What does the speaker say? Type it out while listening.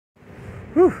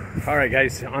Whew. All right,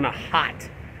 guys, on a hot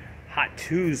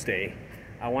Tuesday,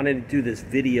 I wanted to do this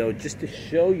video just to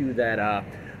show you that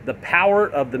the power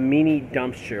of the mini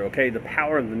dumpster, okay? The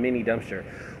power of the mini dumpster.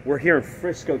 We're here in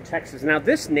Frisco, Texas. Now,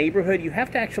 this neighborhood, you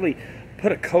have to actually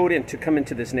put a code in to come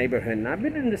into this neighborhood. And I've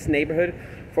been in this neighborhood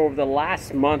for over the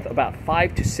last month about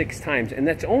 5 to 6 times. And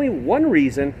that's only one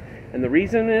reason, and the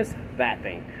reason is that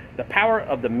thing. The power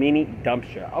of the mini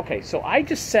dumpster. Okay, so I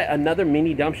just set another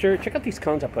mini dumpster. Check out these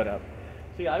cones I put up.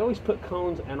 See, I always put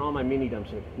cones and all my mini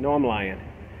dumpsters. No, I'm lying.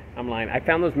 I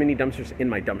found those mini dumpsters in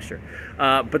my dumpster.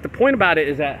 But the point about it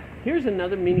is that here's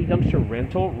another mini dumpster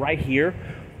rental right here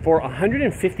for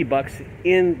 150 bucks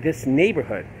in this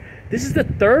neighborhood. This is the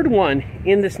third one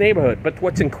in this neighborhood. But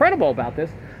what's incredible about this,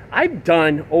 I've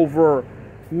done over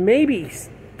maybe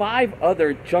 5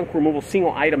 other junk removal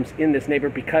single items in this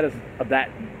neighborhood because of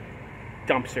that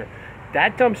dumpster.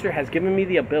 That dumpster has given me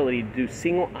the ability to do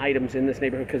single items in this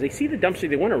neighborhood because they see the dumpster,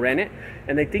 they want to rent it,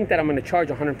 and they think that I'm going to charge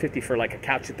 150 for like a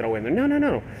couch to throw in there.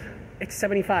 No. It's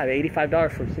 $75,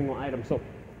 $85 for a single item. So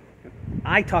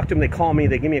I talk to them, they call me,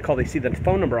 they give me a call, they see the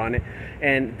phone number on it,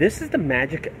 and this is the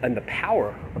magic and the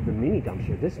power of the mini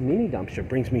dumpster. This mini dumpster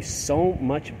brings me so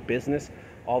much business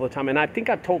all the time, and I think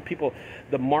I've told people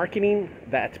the marketing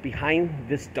that's behind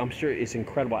this dumpster is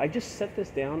incredible. I just set this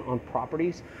down on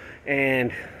properties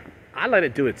and I let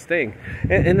it do its thing.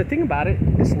 And the thing about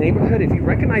it, this neighborhood, if you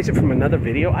recognize it from another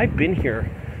video, I've been here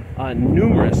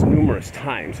numerous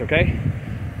times, okay?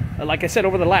 Like I said,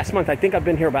 over the last month, I think I've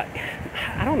been here about,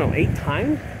 I don't know, 8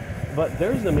 times. But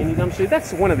there's the mini dumpster.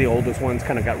 That's one of the oldest ones,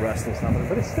 kind of got rust and stuff.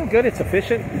 But it's still good, it's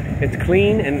efficient, it's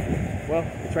clean, and, well,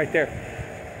 it's right there.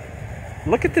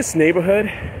 Look at this neighborhood,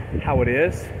 how it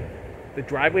is. The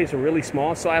driveways are really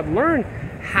small, so I've learned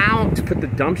how to put the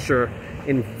dumpster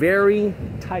in very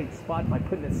tight spot by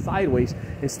putting it sideways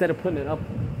instead of putting it up,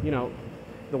 you know,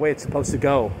 the way it's supposed to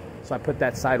go. So I put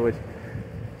that sideways.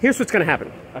 Here's what's going to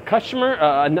happen. A customer,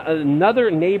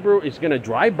 another neighbor is going to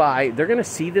drive by. They're going to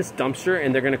see this dumpster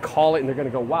and they're going to call it and they're going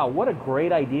to go, wow, what a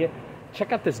great idea.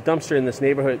 Check out this dumpster in this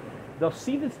neighborhood. They'll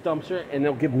see this dumpster and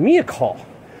they'll give me a call.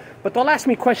 But they'll ask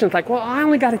me questions like, well, I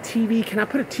only got a TV. Can I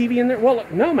put a TV in there? Well,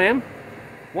 no, ma'am.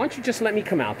 Why don't you just let me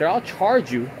come out there? I'll charge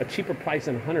you a cheaper price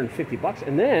than 150 bucks,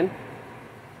 and then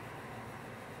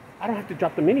I don't have to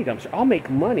drop the mini dumpster. I'll make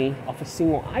money off a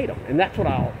single item, and that's what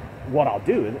I'll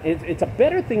do. It's a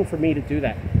better thing for me to do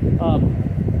that.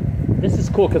 This is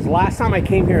cool because last time I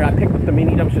came here, I picked up the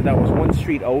mini dumpster that was one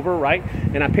street over, right?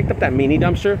 And I picked up that mini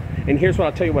dumpster, and here's what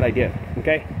I'll tell you what I did,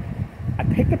 okay? I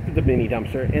picked up the mini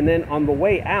dumpster, and then on the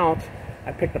way out,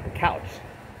 I picked up a couch.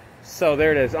 So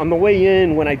there it is. On the way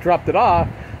in, when I dropped it off,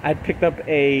 I picked up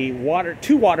 2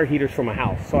 water heaters from my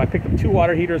house. So I picked up 2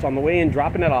 water heaters on the way in,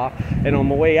 dropping it off, and on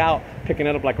the way out, picking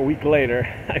it up like a week later,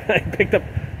 I picked up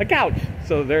a couch.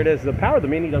 So there it is. The power of the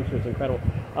mini dumpster is incredible.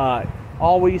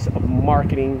 Always a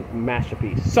marketing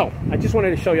masterpiece. So I just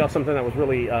wanted to show y'all something that was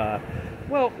really,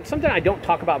 well, something I don't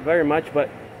talk about very much, but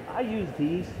I use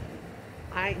these.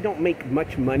 I don't make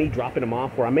much money dropping them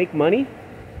off. Where I make money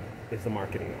is the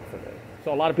marketing off of it.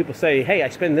 So a lot of people say, hey, I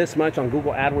spend this much on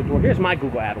Google AdWords. Well, here's my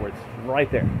Google AdWords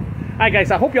right there. All right,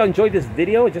 guys, I hope y'all enjoyed this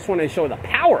video. I just wanted to show the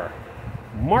power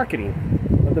marketing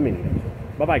of the mini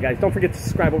dumpster. Bye-bye, guys. Don't forget to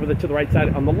subscribe over there to the right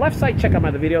side. On the left side, check out my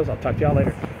other videos. I'll talk to y'all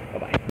later.